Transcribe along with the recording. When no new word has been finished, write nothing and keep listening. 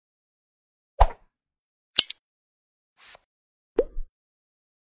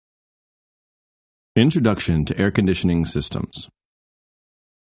Introduction to Air Conditioning Systems.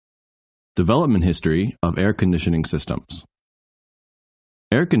 Development history of air conditioning systems.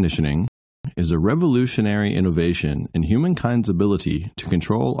 Air conditioning is a revolutionary innovation in humankind's ability to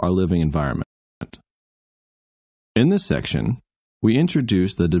control our living environment. In this section, we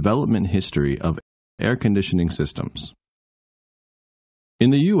introduce the development history of air conditioning systems. In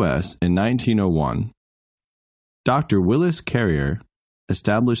the U.S. in 1901, Dr. Willis Carrier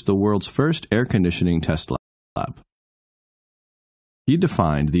established the world's first air conditioning test lab. He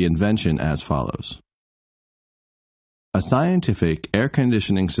defined the invention as follows. A scientific air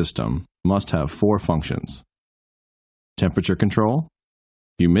conditioning system must have four functions: temperature control,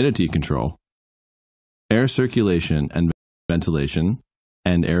 humidity control, air circulation and ventilation,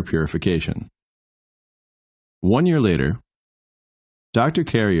 and air purification. 1 year later, Dr.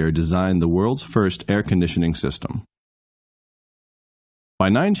 Carrier designed the world's first air conditioning system. By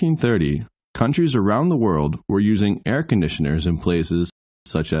 1930, countries around the world were using air conditioners in places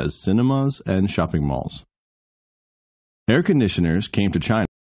such as cinemas and shopping malls. Air conditioners came to China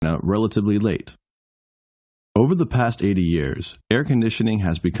relatively late. Over the past 80 years, air conditioning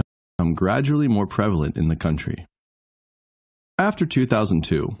has become gradually more prevalent in the country. After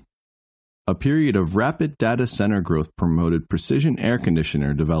 2002, a period of rapid data center growth promoted precision air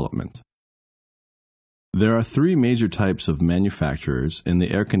conditioner development. There are three major types of manufacturers in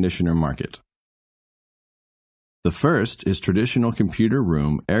the air conditioner market. The first is traditional computer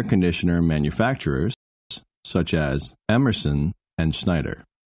room air conditioner manufacturers, such as Emerson and Schneider.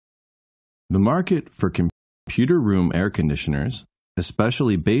 The market for computer room air conditioners,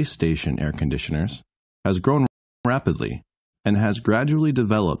 especially base station air conditioners, has grown rapidly and has gradually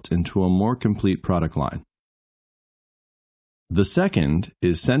developed into a more complete product line. The second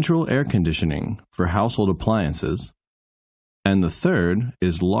is central air conditioning for household appliances, and the third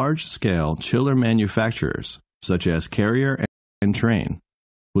is large-scale chiller manufacturers such as Carrier and Trane,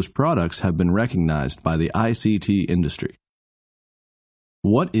 whose products have been recognized by the ICT industry.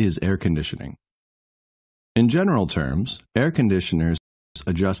 What is air conditioning? In general terms, air conditioners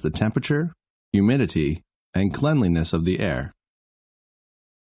adjust the temperature, humidity, and cleanliness of the air.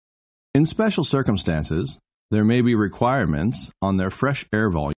 In special circumstances, there may be requirements on their fresh air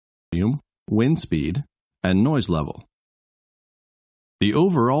volume, wind speed, and noise level. The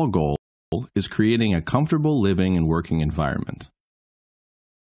overall goal is creating a comfortable living and working environment.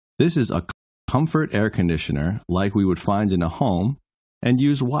 This is a comfort air conditioner like we would find in a home and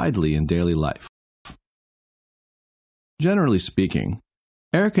use widely in daily life. Generally speaking,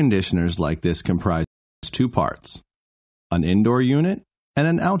 air conditioners like this comprise two parts: an indoor unit and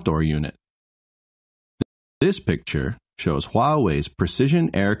an outdoor unit. This picture shows Huawei's Precision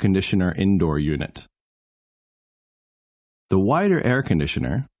Air Conditioner Indoor Unit. The wider air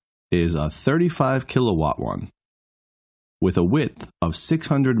conditioner is a 35 kilowatt one, with a width of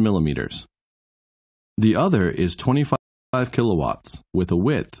 600 millimeters. The other is 25 kilowatts, with a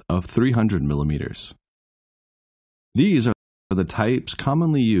width of 300 millimeters. These are the types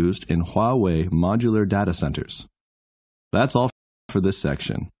commonly used in Huawei modular data centers. That's all for this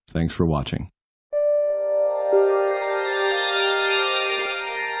section. Thanks for watching.